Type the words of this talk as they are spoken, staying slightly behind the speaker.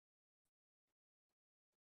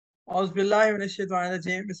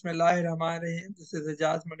Auzubillahiminash-shaytanir-rajeem. Bismillahir-rahmanir-rahim. This is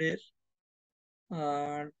Ijaz Munir.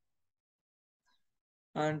 Uh,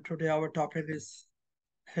 and today our topic is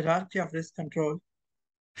hierarchy of risk control.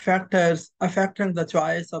 Factors affecting the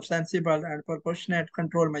choice of sensible and proportionate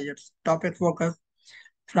control measures. Topic focus.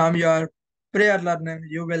 From your prior learning,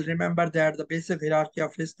 you will remember that the basic hierarchy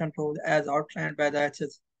of risk control as outlined by the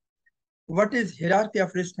H's. What is hierarchy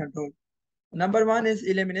of risk control? Number one is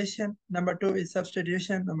elimination. Number two is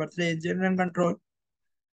substitution. Number three is general control.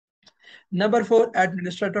 Number four,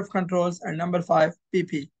 administrative controls. And number five,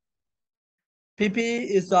 PP. PP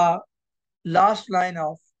is the last line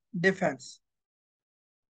of defense.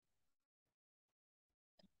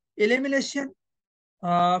 Elimination.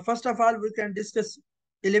 First of all, we can discuss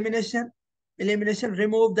elimination. Elimination,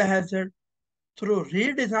 remove the hazard through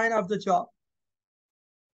redesign of the job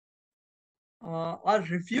or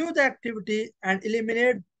review the activity and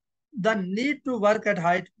eliminate the need to work at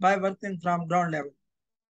height by working from ground level.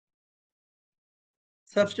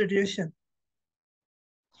 Substitution.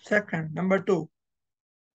 Second, number two,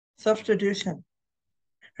 substitution.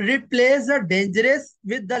 Replace the dangerous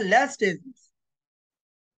with the less dangerous.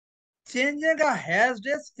 Changing a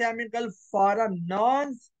hazardous chemical for a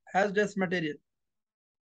non-hazardous material.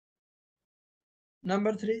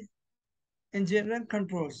 Number three, engineering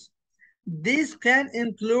controls. These can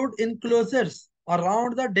include enclosures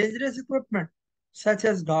around the dangerous equipment, such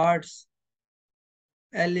as guards,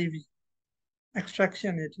 LEV,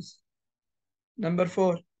 extraction ages. Number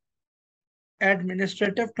four,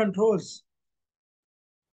 administrative controls.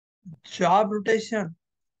 Job rotation,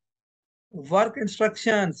 work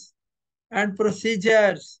instructions and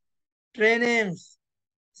procedures, trainings,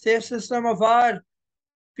 safe system of work,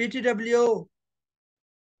 PTW.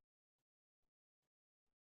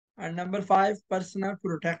 And number five, personal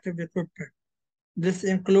protective equipment. This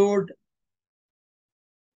includes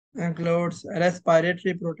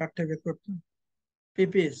respiratory protective equipment,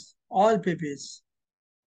 PPs, all PPs.